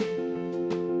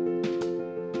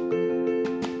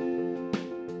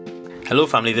Hello,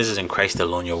 family. This is In Christ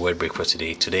Alone, your word break for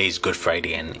today. Today is Good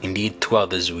Friday, and indeed, throughout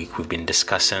this week, we've been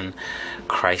discussing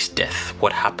Christ's death,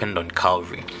 what happened on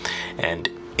Calvary. And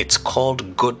it's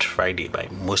called Good Friday by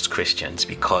most Christians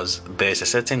because there's a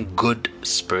certain good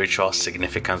spiritual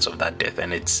significance of that death.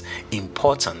 And it's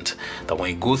important that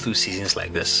when you go through seasons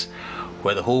like this,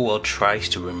 where the whole world tries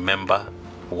to remember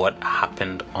what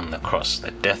happened on the cross,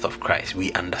 the death of Christ,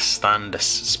 we understand the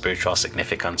spiritual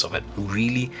significance of it.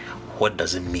 Really, what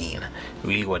does it mean?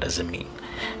 Really, what does it mean?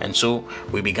 And so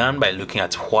we began by looking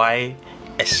at why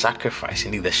a sacrifice,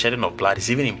 indeed the shedding of blood, is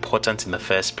even important in the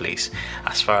first place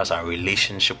as far as our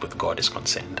relationship with God is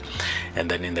concerned.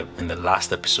 And then in the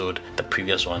last episode, the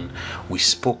previous one, we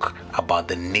spoke about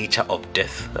the nature of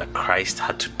death, that Christ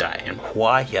had to die and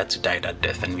why he had to die that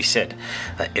death. And we said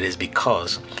that it is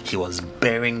because he was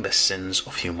bearing the sins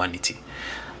of humanity.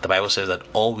 The Bible says that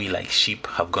all we like sheep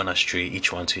have gone astray,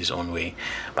 each one to his own way.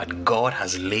 But God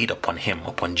has laid upon him,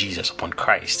 upon Jesus, upon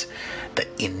Christ, the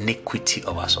iniquity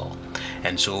of us all.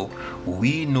 And so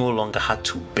we no longer had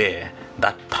to bear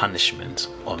that punishment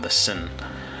of the sin.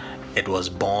 It was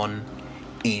born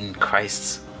in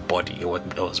Christ's body. It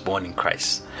was born in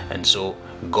Christ. And so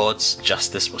God's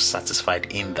justice was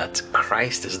satisfied in that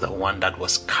Christ is the one that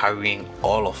was carrying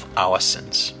all of our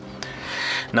sins.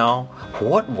 Now,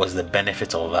 what was the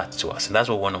benefit of that to us? And that's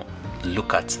what we want to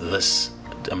look at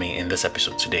in this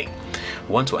episode today.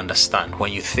 We want to understand,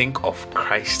 when you think of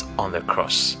Christ on the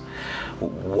cross,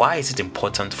 why is it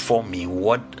important for me?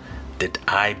 What did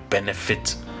I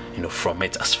benefit from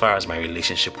it as far as my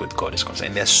relationship with God is concerned?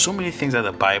 And there's so many things that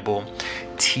the Bible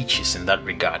teaches in that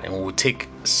regard, and we will take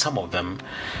some of them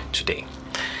today.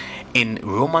 In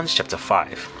Romans chapter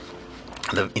 5,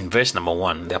 in verse number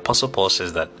 1, the Apostle Paul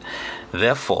says that,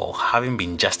 therefore, having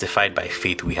been justified by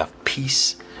faith, we have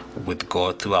peace with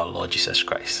God through our Lord Jesus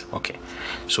Christ. Okay,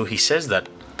 so he says that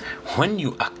when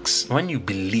you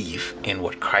believe in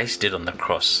what Christ did on the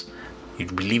cross, you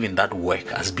believe in that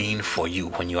work as being for you.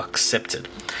 When you accept it,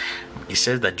 he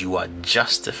says that you are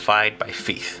justified by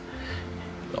faith.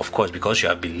 Of course, because you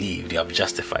have believed, you have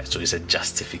justified. So it's a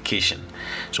justification.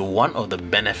 So one of the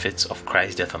benefits of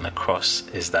Christ's death on the cross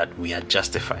is that we are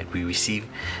justified. We receive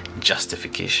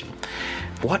justification.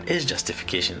 What is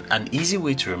justification? An easy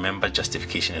way to remember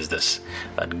justification is this: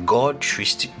 that God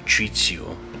treats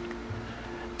you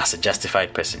as a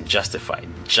justified person, justified,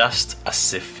 just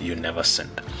as if you never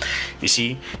sinned. You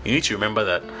see, you need to remember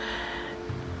that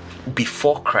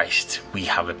before Christ, we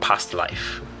have a past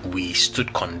life. We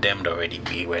stood condemned already.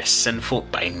 We were sinful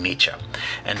by nature.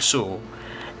 And so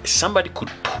somebody could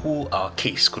pull our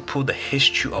case, could pull the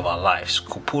history of our lives,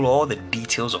 could pull all the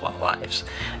details of our lives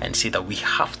and say that we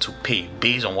have to pay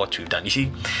based on what we've done. You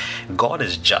see, God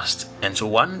is just. And so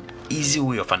one easy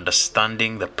way of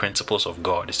understanding the principles of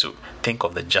God is to think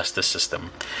of the justice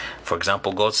system. For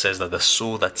example, God says that the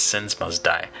soul that sins must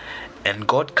die. And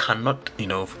God cannot,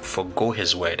 forgo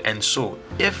his word. And so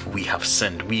if we have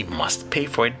sinned, we must pay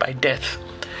for it by death.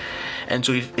 And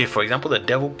so if for example, the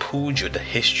devil pulled you the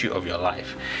history of your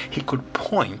life, he could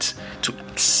point to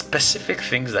specific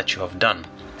things that you have done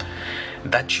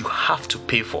that you have to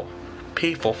pay for.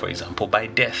 For example, by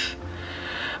death.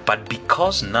 But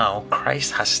because now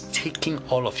Christ has taken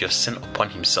all of your sin upon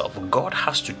himself, God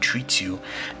has to treat you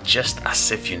just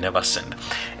as if you never sinned.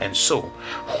 And so,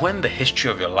 when the history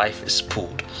of your life is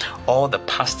pulled, all the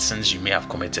past sins you may have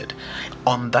committed,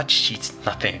 on that sheet,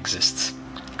 nothing exists.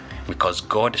 Because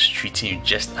God is treating you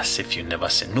just as if you never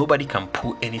sinned. Nobody can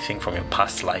pull anything from your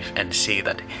past life and say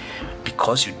that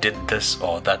because you did this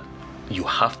or that, you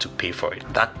have to pay for it.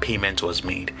 That payment was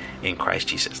made in Christ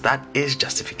Jesus. That is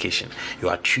justification. You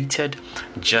are treated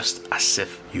just as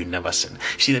if you never sinned.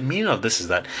 See, the meaning of this is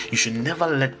that you should never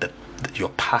let your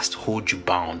past hold you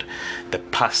bound.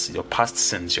 Your past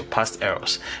sins, your past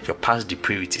errors, your past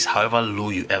depravities, however low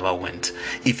you ever went.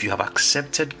 If you have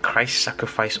accepted Christ's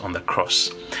sacrifice on the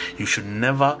cross, you should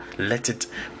never let it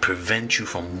prevent you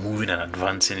from moving and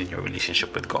advancing in your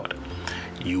relationship with God.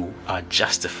 You are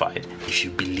justified if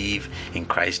you believe in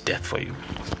Christ's death for you.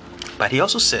 But he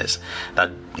also says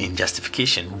that in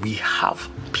justification, we have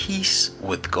peace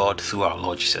with God through our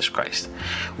Lord Jesus Christ.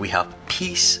 We have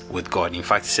peace with God. In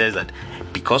fact, he says that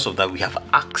because of that, we have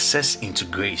access into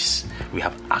grace. We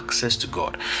have access to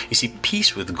God. You see,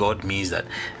 peace with God means that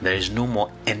there is no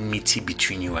more enmity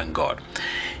between you and God.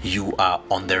 You are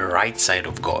on the right side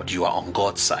of God. You are on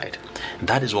God's side.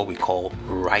 That is what we call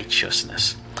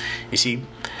righteousness. You see,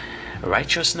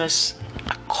 righteousness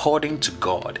according to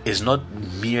God is not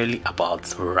merely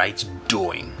about right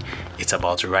doing. It's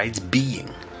about right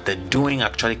being. The doing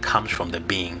actually comes from the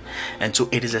being. And so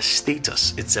it is a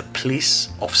status, it's a place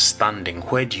of standing.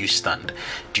 Where do you stand?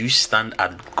 Do you stand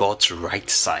at God's right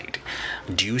side?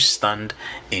 Do you stand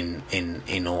in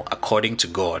according to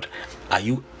God? Are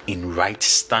you in right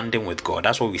standing with God?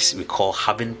 That's what we call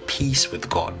having peace with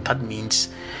God. That means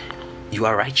you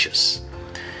are righteous.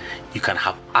 You can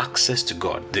have access to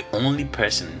God. The only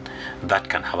person that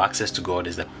can have access to God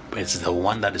is the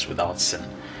one that is without sin,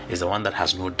 is the one that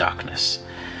has no darkness.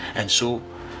 And so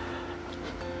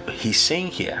he's saying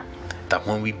here that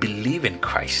when we believe in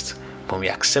Christ, when we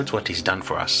accept what he's done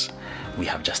for us, we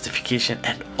have justification,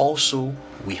 and also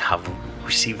we have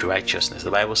received righteousness.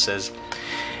 The Bible says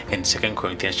in 2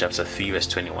 Corinthians chapter 3 verse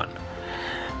 21,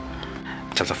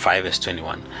 chapter 5 verse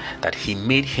 21, that he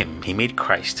made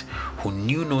Christ, who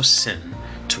knew no sin,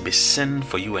 to be sin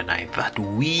for you and I, that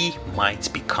we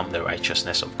might become the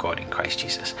righteousness of God in Christ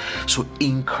Jesus. So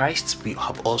in Christ we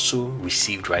have also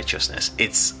received righteousness.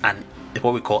 It's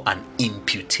what we call an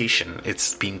imputation.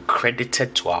 It's being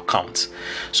credited to our account.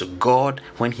 So God,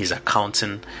 when he's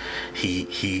accounting,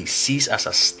 he sees us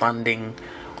as standing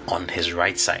on his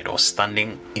right side, or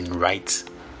standing in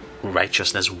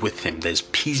righteousness with him. There's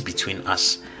peace between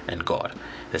us and God.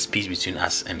 There's peace between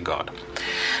us and God.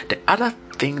 The other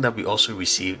thing that we also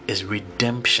receive is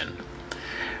redemption.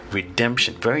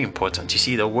 Redemption, very important. You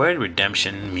see, the word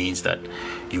redemption means that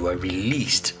you are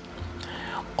released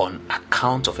on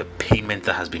account of a payment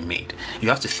that has been made. You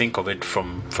have to think of it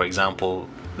from, for example,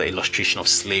 the illustration of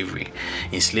slavery.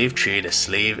 In slave trade, a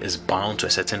slave is bound to a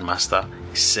certain master.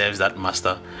 He serves that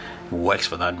master, works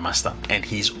for that master, and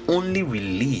he's only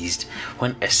released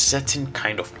when a certain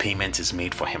kind of payment is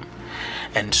made for him.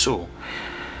 And so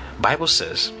Bible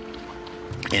says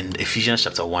in Ephesians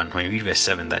chapter 1, when we read verse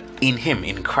 7, that in him,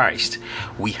 in Christ,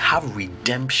 we have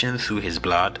redemption through his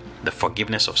blood, the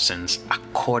forgiveness of sins,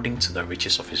 according to the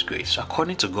riches of his grace. So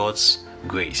according to God's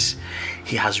grace,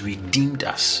 he has redeemed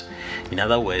us. In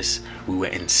other words, we were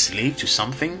enslaved to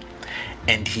something,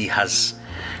 and he has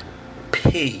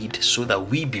paid so that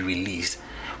we be released.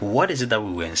 What is it that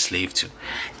we were enslaved to?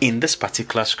 In this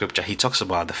particular scripture, he talks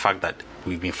about the fact that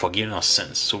we've been forgiven our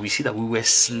sins. So we see that we were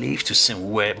slaves to sin.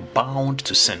 We were bound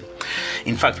to sin.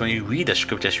 In fact, when you read the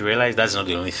scriptures, you realize that's not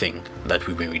the only thing that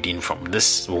we've been redeemed from.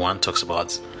 This one talks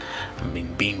about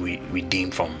being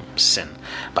redeemed from sin.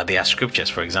 But there are scriptures,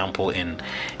 for example, in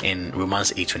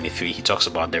Romans 8:23, he talks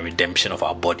about the redemption of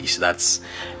our bodies. That's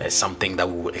something that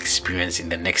we will experience in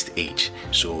the next age.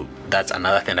 So that's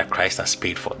another thing that Christ has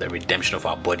paid for, the redemption of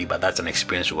our body. But that's an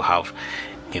experience we'll have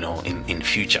in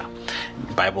future.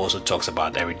 The Bible also talks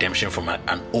about a redemption from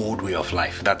an old way of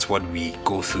life. That's what we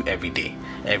go through every day.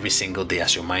 Every single day,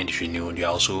 as your mind is renewed, you're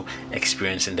also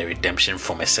experiencing the redemption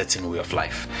from a certain way of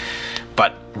life.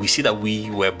 But we see that we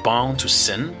were bound to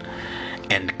sin,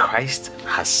 and Christ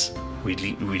has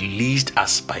released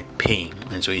us by paying.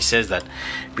 And so he says that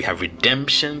we have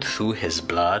redemption through his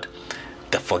blood,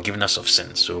 the forgiveness of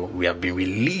sin. So we have been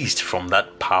released from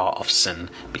that power of sin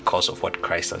because of what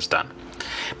Christ has done.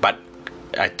 But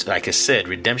like I said,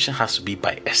 redemption has to be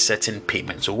by a certain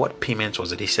payment. So what payment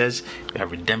was it? He says we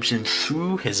have redemption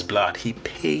through his blood. He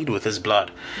paid with his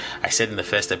blood. I said in the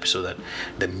first episode that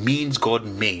the means God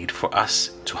made for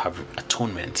us to have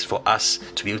atonement, for us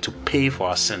to be able to pay for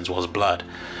our sins, was blood.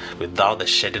 Without the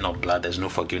shedding of blood, there's no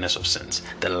forgiveness of sins.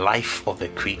 The life of the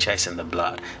creature is in the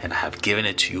blood, and I have given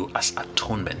it to you as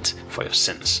atonement for your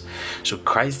sins. So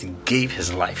Christ gave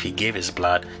his life, he gave his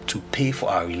blood to pay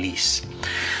for our release.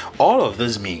 All of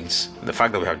this means the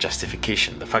fact that we have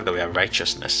justification, the fact that we have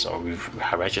righteousness, or we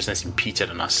have righteousness imputed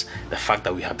on us, the fact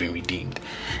that we have been redeemed.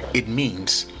 It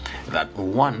means that,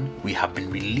 one, we have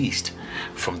been released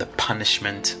from the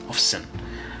punishment of sin.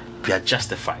 We are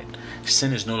justified.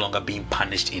 Sin is no longer being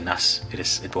punished in us.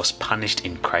 It was punished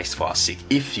in Christ for our sake,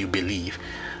 if you believe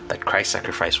that Christ's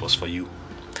sacrifice was for you.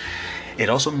 It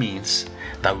also means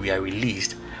that we are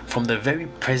released from the very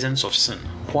presence of sin.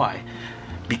 Why?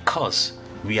 Because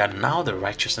we are now the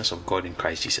righteousness of God in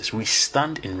Christ Jesus. We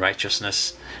stand in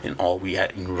righteousness in all. We are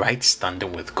in right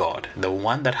standing with God. The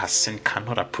one that has sinned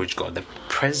cannot approach God. The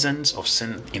presence of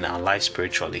sin in our life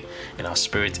spiritually, in our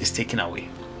spirit, is taken away.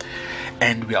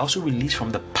 And we are also released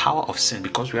from the power of sin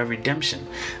because we have redemption.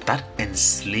 That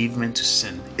enslavement to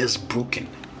sin is broken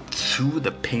through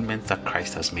the payment that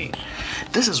Christ has made.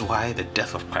 This is why the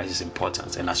death of Christ is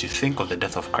important. And as you think of the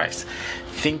death of Christ,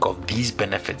 think of these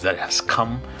benefits that has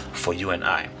come for you and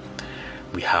I.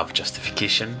 We have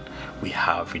justification, we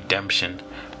have redemption,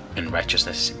 and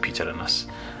righteousness is imputed on us.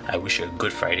 I wish you a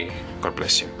good Friday. God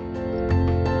bless you.